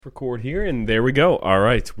Record here, and there we go. All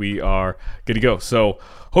right, we are good to go. So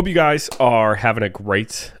hope you guys are having a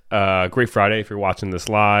great Friday if you're watching this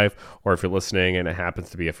live, or if you're listening and it happens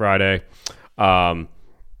to be a Friday. I'm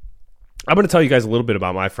going to tell you guys a little bit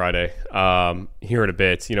about my Friday here in a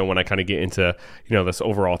bit, when I kind of get into this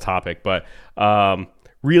overall topic. But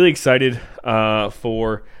really excited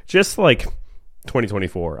for just like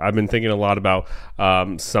 2024. I've been thinking a lot about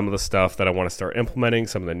some of the stuff that I want to start implementing,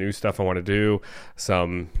 some of the new stuff I want to do,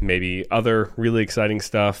 some maybe other really exciting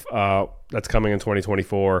stuff that's coming in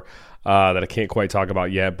 2024 that I can't quite talk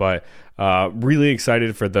about yet, but really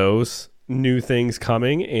excited for those new things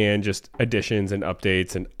coming and just additions and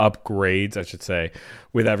updates and upgrades, I should say,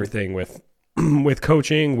 with everything with with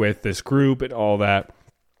coaching, with this group and all that.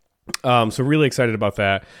 So really excited about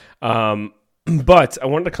that. But I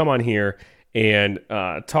wanted to come on here and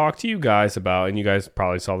talk to you guys about, and you guys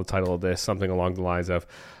probably saw the title of this, something along the lines of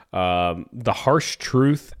the harsh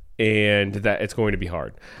truth and that it's going to be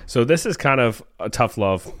hard. So this is kind of a tough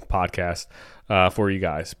love podcast for you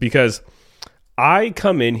guys, because I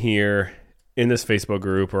come in here in this Facebook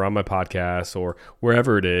group or on my podcast or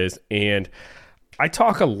wherever it is, and I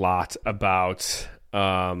talk a lot about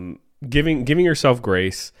giving yourself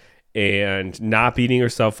grace and not beating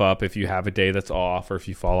yourself up if you have a day that's off or if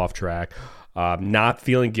you fall off track. Not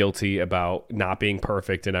feeling guilty about not being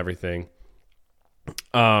perfect and everything,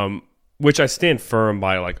 which I stand firm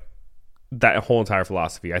by, like that whole entire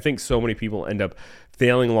philosophy. I think so many people end up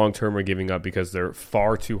failing long-term or giving up because they're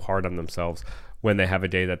far too hard on themselves when they have a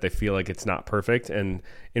day that they feel like it's not perfect. And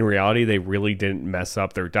in reality, they really didn't mess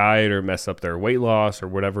up their diet or mess up their weight loss or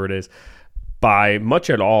whatever it is by much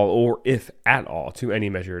at all, or if at all, to any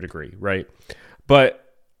measure or degree, right?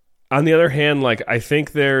 But on the other hand, like I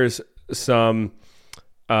think there's some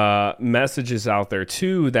messages out there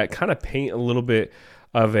too that kind of paint a little bit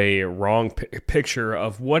of a wrong picture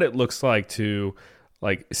of what it looks like to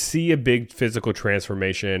like see a big physical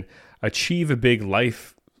transformation, achieve a big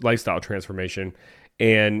lifestyle transformation,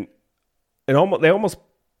 and they almost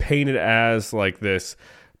paint it as like this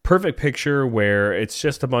perfect picture where it's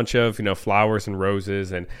just a bunch of flowers and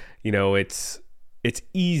roses, and it's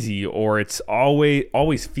easy, or it's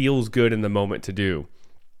always feels good in the moment to do.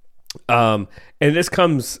 And this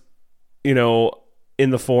comes, in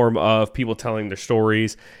the form of people telling their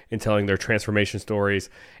stories and telling their transformation stories,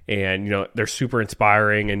 and, they're super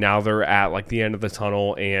inspiring, and now they're at like the end of the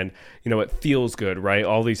tunnel, and, it feels good, right?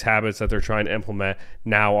 All these habits that they're trying to implement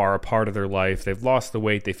now are a part of their life. They've lost the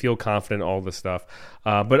weight. They feel confident, all this stuff.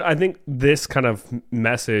 But I think this kind of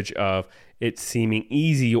message of it seeming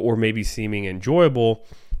easy or maybe seeming enjoyable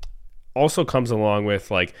also comes along with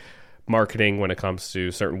like marketing when it comes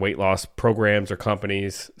to certain weight loss programs or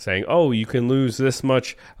companies saying, oh, you can lose this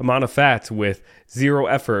much amount of fat with zero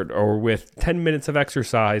effort or with 10 minutes of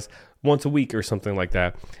exercise once a week or something like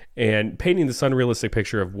that, and painting this unrealistic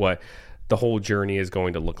picture of what the whole journey is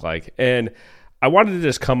going to look like. And I wanted to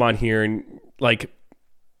just come on here and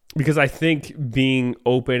because I think being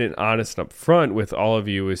open and honest and upfront with all of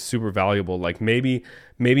you is super valuable. Like maybe,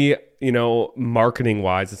 marketing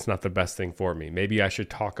wise, it's not the best thing for me. Maybe I should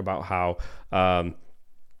talk about how,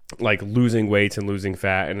 like losing weight and losing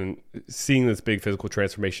fat and seeing this big physical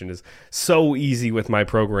transformation is so easy with my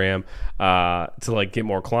program, to like get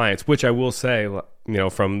more clients, which I will say,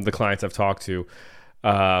 from the clients I've talked to,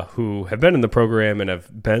 who have been in the program and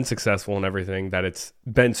have been successful and everything, that it's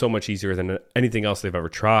been so much easier than anything else they've ever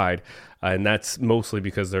tried. And that's mostly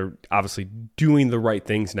because they're obviously doing the right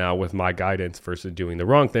things now with my guidance versus doing the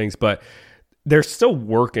wrong things, but there's still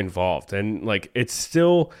work involved. And like, it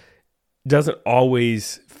still doesn't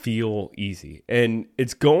always feel easy, and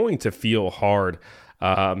it's going to feel hard.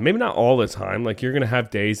 Maybe not all the time. Like you're going to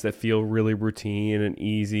have days that feel really routine and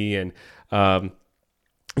easy and,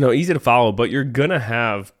 easy to follow, but you're going to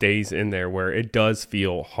have days in there where it does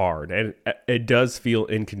feel hard, and it does feel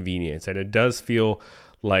inconvenience, and it does feel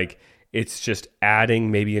like it's just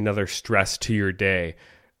adding maybe another stress to your day,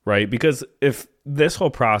 right? Because if this whole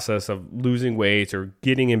process of losing weight or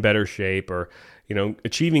getting in better shape or,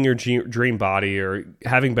 achieving your dream body or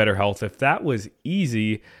having better health, if that was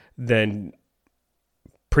easy, then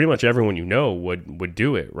pretty much everyone would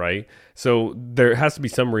do it, right? So there has to be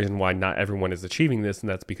some reason why not everyone is achieving this, and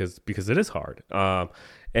that's because it is hard.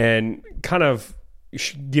 And kind of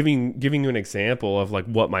giving you an example of like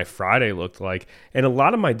what my Friday looked like, and a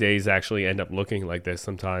lot of my days actually end up looking like this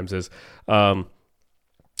sometimes. Is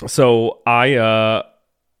so I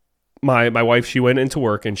my wife, she went into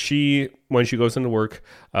work, and when she goes into work,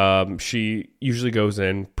 she usually goes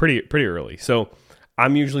in pretty early. So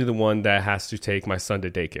I'm usually the one that has to take my son to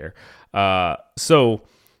daycare. So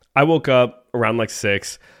I woke up, around like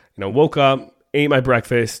 6, woke up, ate my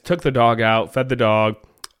breakfast, took the dog out, fed the dog,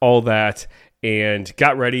 all that, and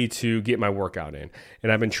got ready to get my workout in.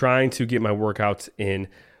 And I've been trying to get my workouts in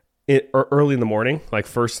early in the morning, like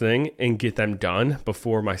first thing, and get them done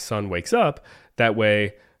before my son wakes up. That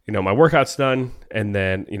way, my workout's done, and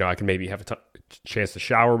then, I can maybe have a chance to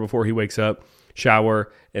shower before he wakes up,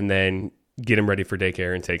 shower, and then get him ready for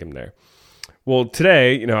daycare and take him there. Well,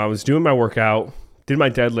 today, I was doing my workout, did my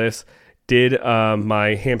deadlifts, did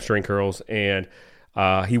my hamstring curls, and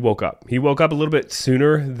he woke up. He woke up a little bit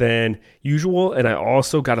sooner than usual, and I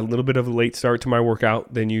also got a little bit of a late start to my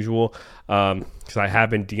workout than usual because I have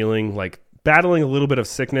been battling a little bit of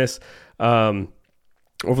sickness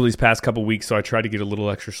over these past couple weeks, so I tried to get a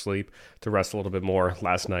little extra sleep to rest a little bit more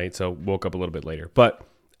last night, so woke up a little bit later. But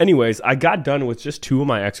anyways, I got done with just 2 of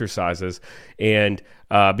my exercises, and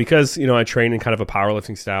because, I train in kind of a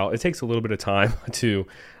powerlifting style, it takes a little bit of time to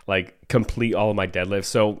complete all of my deadlifts.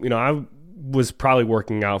 So, I was probably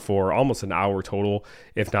working out for almost an hour total,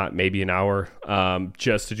 if not maybe an hour,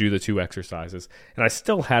 just to do the 2 exercises. And I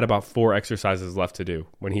still had about 4 exercises left to do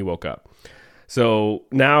when he woke up. So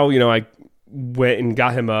now, I went and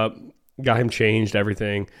got him up, got him changed,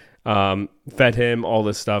 everything, fed him, all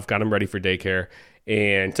this stuff, got him ready for daycare,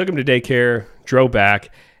 and took him to daycare, drove back,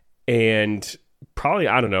 and probably,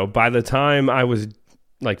 I don't know, by the time I was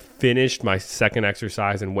finished my second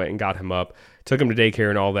exercise and went and got him up, took him to daycare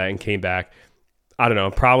and all that, and came back, I don't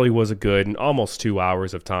know, probably was a good almost 2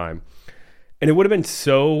 hours of time. And it would have been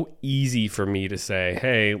so easy for me to say,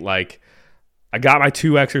 hey, I got my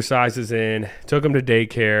 2 exercises in, took him to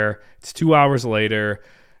daycare, it's 2 hours later,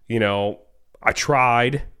 I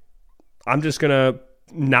tried, I'm just going to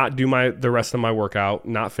not do the rest of my workout,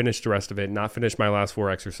 not finish the rest of it, not finish my last 4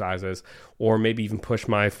 exercises, or maybe even push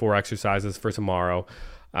my 4 exercises for tomorrow.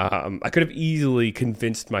 I could have easily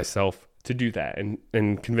convinced myself to do that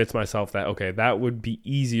and convince myself that, okay, that would be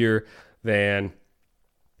easier than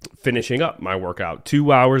finishing up my workout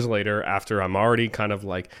 2 hours later after I'm already kind of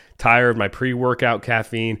tired. My pre-workout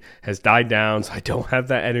caffeine has died down, so I don't have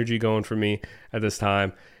that energy going for me at this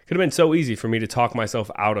time. Could have been so easy for me to talk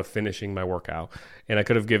myself out of finishing my workout. And I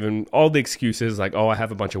could have given all the excuses oh, I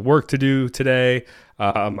have a bunch of work to do today.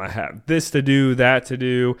 I have this to do, that to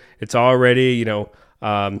do. It's already,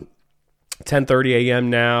 10:30 a.m.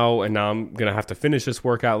 now, and now I'm going to have to finish this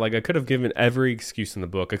workout. I could have given every excuse in the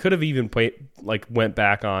book. I could have even went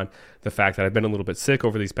back on the fact that I've been a little bit sick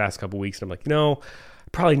over these past couple weeks. And I'm I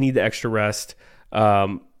probably need the extra rest.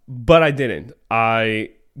 But I didn't. I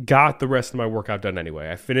got the rest of my workout done anyway.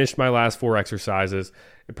 I finished my last 4 exercises.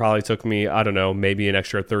 It probably took me, I don't know, maybe an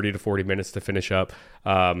extra 30 to 40 minutes to finish up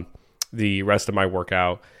the rest of my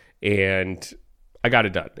workout. And I got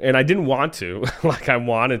it done. And I didn't want to. I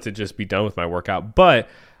wanted to just be done with my workout. But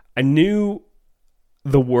I knew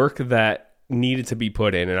the work that needed to be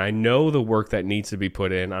put in. And I know the work that needs to be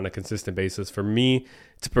put in on a consistent basis for me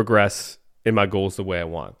to progress in my goals the way I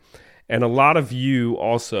want. And a lot of you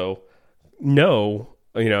also know,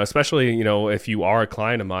 especially, if you are a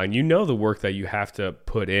client of mine, the work that you have to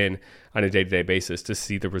put in on a day-to-day basis to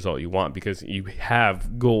see the result you want, because you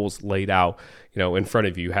have goals laid out, in front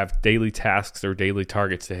of you. You have daily tasks or daily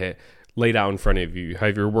targets to hit laid out in front of you. You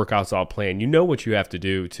have your workouts all planned. You know what you have to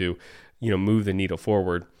do to, move the needle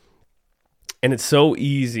forward. And it's so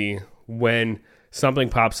easy when something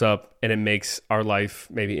pops up and it makes our life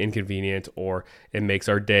maybe inconvenient, or it makes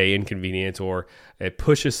our day inconvenient, or it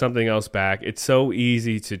pushes something else back. It's so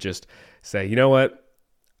easy to just say, you know what?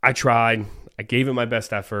 I tried, I gave it my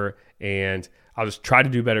best effort, and I'll just try to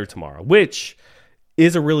do better tomorrow, which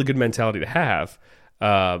is a really good mentality to have.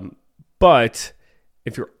 But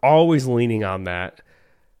if you're always leaning on that,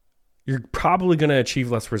 you're probably going to achieve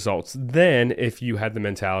less results than if you had the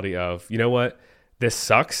mentality of, you know what? This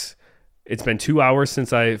sucks. It's been 2 hours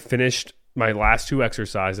since I finished my last 2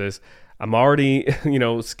 exercises. I'm already,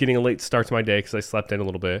 getting a late start to my day because I slept in a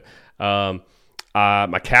little bit.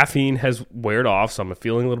 My caffeine has weared off, so I'm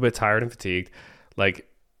feeling a little bit tired and fatigued.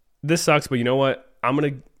 This sucks, but you know what? I'm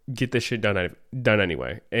going to get this shit done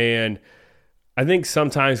anyway. And I think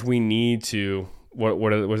sometimes we need to,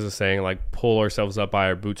 what is the saying? Pull ourselves up by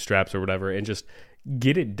our bootstraps or whatever and just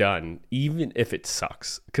get it done, even if it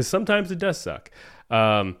sucks. Because sometimes it does suck.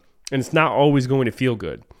 And it's not always going to feel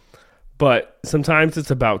good. But sometimes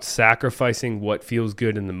it's about sacrificing what feels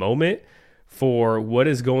good in the moment for what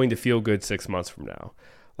is going to feel good 6 months from now.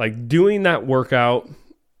 Doing that workout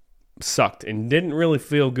sucked and didn't really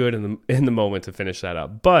feel good in the moment to finish that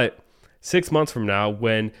up. But 6 months from now,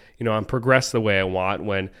 when I'm progressed the way I want,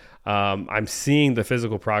 when I'm seeing the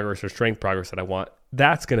physical progress or strength progress that I want,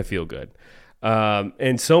 that's going to feel good.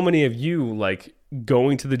 And so many of you, like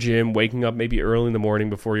going to the gym, waking up maybe early in the morning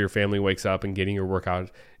before your family wakes up and getting your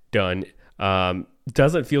workout done,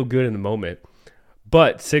 doesn't feel good in the moment.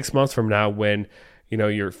 But 6 months from now, when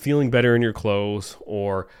you're feeling better in your clothes,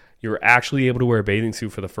 or you're actually able to wear a bathing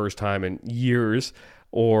suit for the first time in years,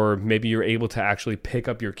 or maybe you're able to actually pick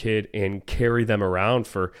up your kid and carry them around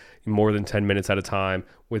for more than 10 minutes at a time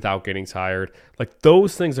without getting tired. Like,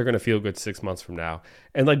 those things are going to feel good 6 months from now.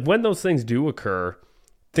 And like, when those things do occur,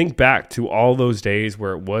 think back to all those days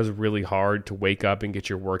where it was really hard to wake up and get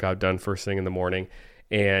your workout done first thing in the morning,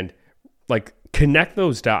 and like connect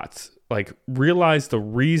those dots. Like, realize the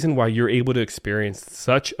reason why you're able to experience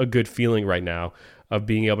such a good feeling right now of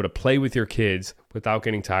being able to play with your kids without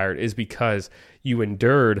getting tired is because you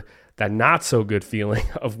endured that not so good feeling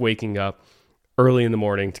of waking up early in the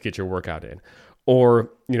morning to get your workout in.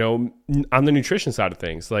 Or, on the nutrition side of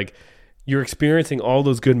things, like, you're experiencing all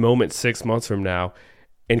those good moments 6 months from now,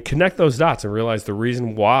 and connect those dots and realize the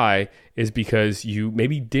reason why is because you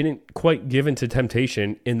maybe didn't quite give into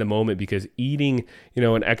temptation in the moment, because eating,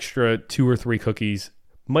 an extra 2 or 3 cookies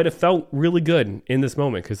might have felt really good in this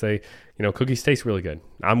moment because they, cookies taste really good.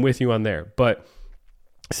 I'm with you on there. But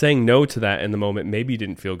saying no to that in the moment maybe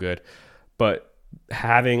didn't feel good. But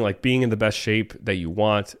being in the best shape that you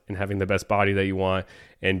want and having the best body that you want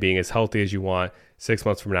and being as healthy as you want 6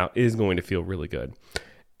 months from now is going to feel really good.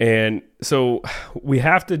 And so we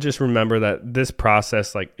have to just remember that this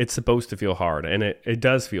process, like, it's supposed to feel hard, and it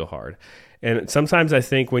does feel hard. And sometimes I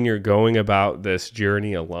think when you're going about this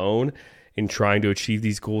journey alone and trying to achieve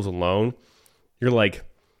these goals alone, you're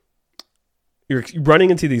running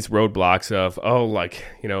into these roadblocks of,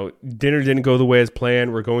 dinner didn't go the way as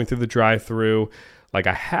planned. We're going through the drive-through. Like,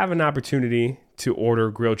 I have an opportunity to order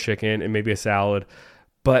grilled chicken and maybe a salad,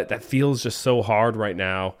 but that feels just so hard right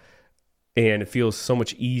now. And it feels so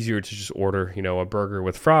much easier to just order, a burger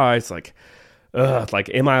with fries. Like,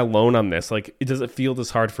 am I alone on this? Like, does it feel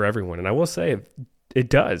this hard for everyone? And I will say it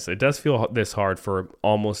does. It does feel this hard for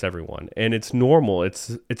almost everyone. And it's normal.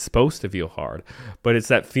 It's supposed to feel hard. But it's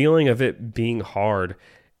that feeling of it being hard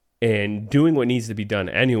and doing what needs to be done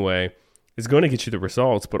anyway is going to get you the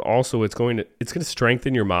results, but also it's going to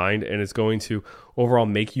strengthen your mind, and it's going to overall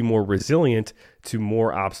make you more resilient to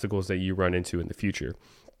more obstacles that you run into in the future.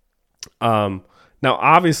 Now,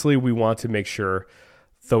 obviously, we want to make sure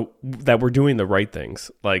that we're doing the right things.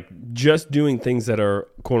 Like, just doing things that are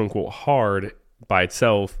quote unquote hard by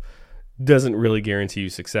itself doesn't really guarantee you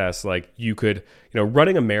success. Like, you could,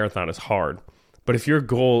 running a marathon is hard, but if your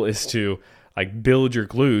goal is to like build your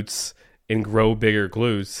glutes and grow bigger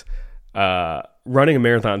glutes, running a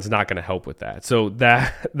marathon is not going to help with that. So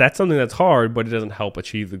that's something that's hard, but it doesn't help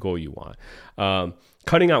achieve the goal you want.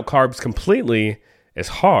 Cutting out carbs completely is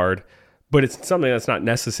hard, but it's something that's not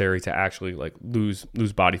necessary to actually like lose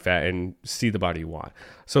body fat and see the body you want.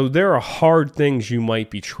 So there are hard things you might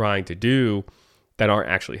be trying to do that aren't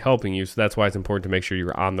actually helping you. So that's why it's important to make sure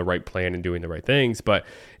you're on the right plan and doing the right things. But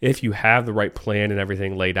if you have the right plan and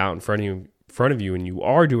everything laid out in front of you and you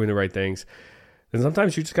are doing the right things, then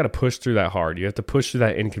sometimes you just got to push through that hard. You have to push through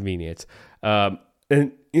that inconvenience. And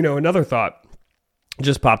another thought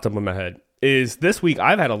just popped up in my head is this week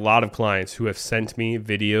I've had a lot of clients who have sent me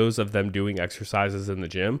videos of them doing exercises in the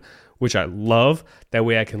gym, which I love. That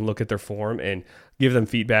way I can look at their form and give them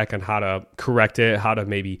feedback on how to correct it, how to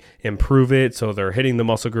maybe improve it so they're hitting the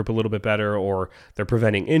muscle group a little bit better, or they're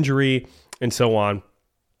preventing injury and so on.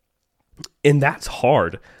 And that's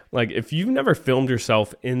hard. Like, if you've never filmed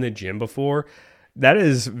yourself in the gym before, that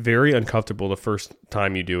is very uncomfortable the first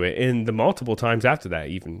time you do it, and the multiple times after that,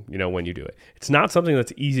 even, when you do it. It's not something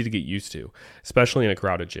that's easy to get used to, especially in a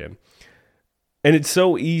crowded gym. And it's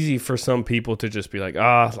so easy for some people to just be like,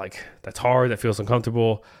 that's hard, that feels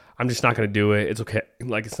uncomfortable, I'm just not going to do it, it's okay,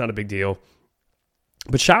 like, it's not a big deal.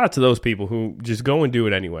 But shout out to those people who just go and do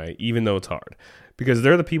it anyway, even though it's hard, because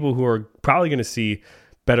they're the people who are probably going to see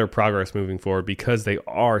better progress moving forward because they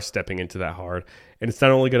are stepping into that hard. And it's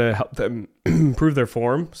not only going to help them improve their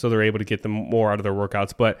form so they're able to get them more out of their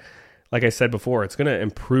workouts, but like I said before, it's going to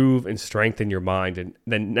improve and strengthen your mind. And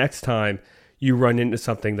then next time you run into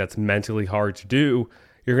something that's mentally hard to do,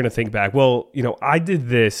 you're going to think back, well, I did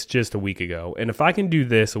this just a week ago. And if I can do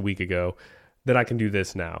this a week ago, then I can do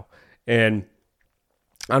this now. And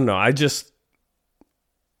I don't know, it's just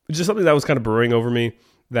something that was kind of brewing over me,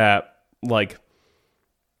 that like,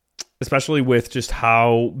 especially with just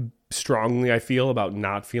how strongly I feel about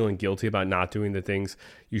not feeling guilty about not doing the things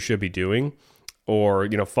you should be doing, or,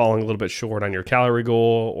 falling a little bit short on your calorie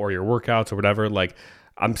goal or your workouts or whatever. Like,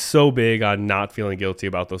 I'm so big on not feeling guilty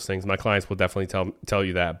about those things. My clients will definitely tell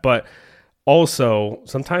you that. But also,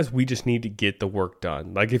 sometimes we just need to get the work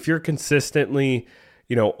done. Like if you're consistently,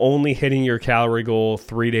 only hitting your calorie goal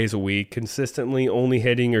 3 days a week, consistently only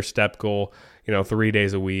hitting your step goal, 3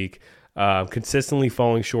 days a week, consistently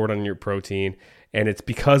falling short on your protein. And it's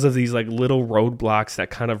because of these like little roadblocks that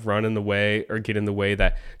kind of run in the way or get in the way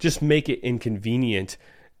that just make it inconvenient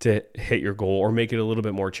to hit your goal or make it a little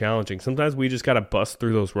bit more challenging. Sometimes we just got to bust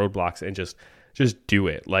through those roadblocks and just do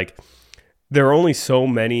it. Like there are only so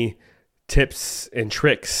many tips and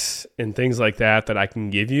tricks and things like that I can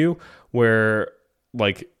give you where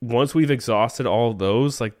like once we've exhausted all of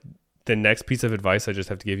those, like the next piece of advice I just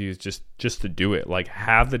have to give you is just to do it. Like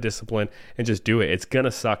have the discipline and just do it. It's going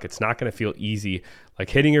to suck. It's not going to feel easy. Like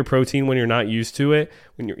hitting your protein when you're not used to it,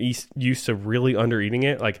 when you're used to really under eating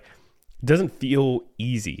it, like it doesn't feel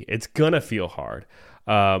easy. It's going to feel hard.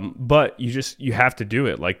 But you have to do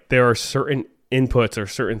it. Like there are certain inputs or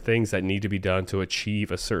certain things that need to be done to achieve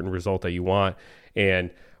a certain result that you want. And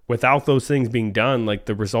without those things being done, like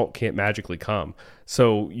the result can't magically come.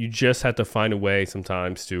 So you just have to find a way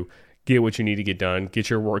sometimes to get what you need to get done, get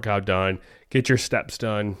your workout done, get your steps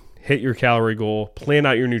done, hit your calorie goal, plan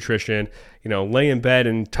out your nutrition, lay in bed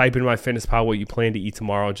and type in MyFitnessPal what you plan to eat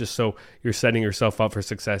tomorrow, just so you're setting yourself up for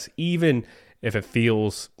success, even if it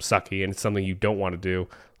feels sucky and it's something you don't want to do.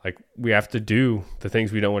 Like we have to do the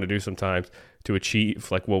things we don't want to do sometimes to achieve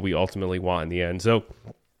like what we ultimately want in the end. So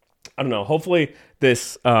I don't know, hopefully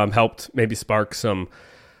this helped maybe spark some,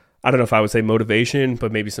 I don't know if I would say motivation,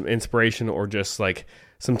 but maybe some inspiration or just like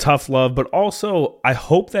some tough love. But also I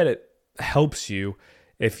hope that it helps you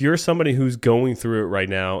if you're somebody who's going through it right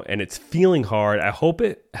now and it's feeling hard. I hope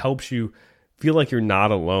it helps you feel like you're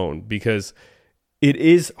not alone, because it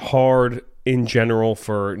is hard in general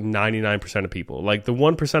for 99% of people. Like the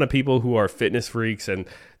 1% of people who are fitness freaks and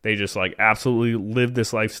they just like absolutely live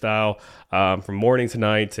this lifestyle from morning to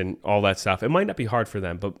night and all that stuff. It might not be hard for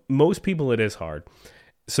them, but most people it is hard.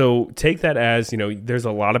 So take that as, there's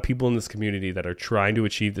a lot of people in this community that are trying to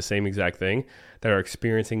achieve the same exact thing, that are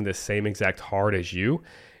experiencing the same exact hard as you.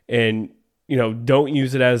 And, don't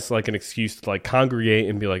use it as like an excuse to like congregate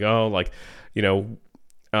and be like, oh, like,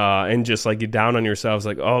 and just like get down on yourselves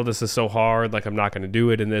like, oh, this is so hard, like I'm not going to do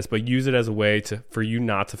it in this, but use it as a way for you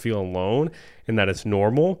not to feel alone and that it's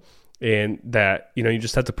normal and that, you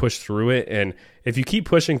just have to push through it. And if you keep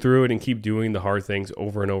pushing through it and keep doing the hard things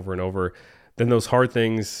over and over and over, then those hard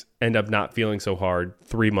things end up not feeling so hard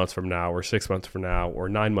 3 months from now or 6 months from now or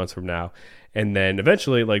 9 months from now. And then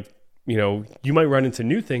eventually, like, you might run into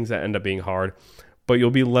new things that end up being hard, but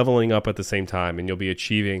you'll be leveling up at the same time and you'll be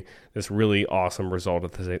achieving this really awesome result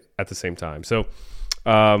at the same time. So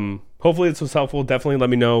hopefully this was helpful. Definitely let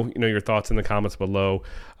me know, your thoughts in the comments below.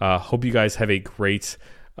 Hope you guys have a great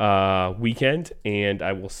weekend, and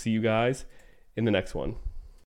I will see you guys in the next one.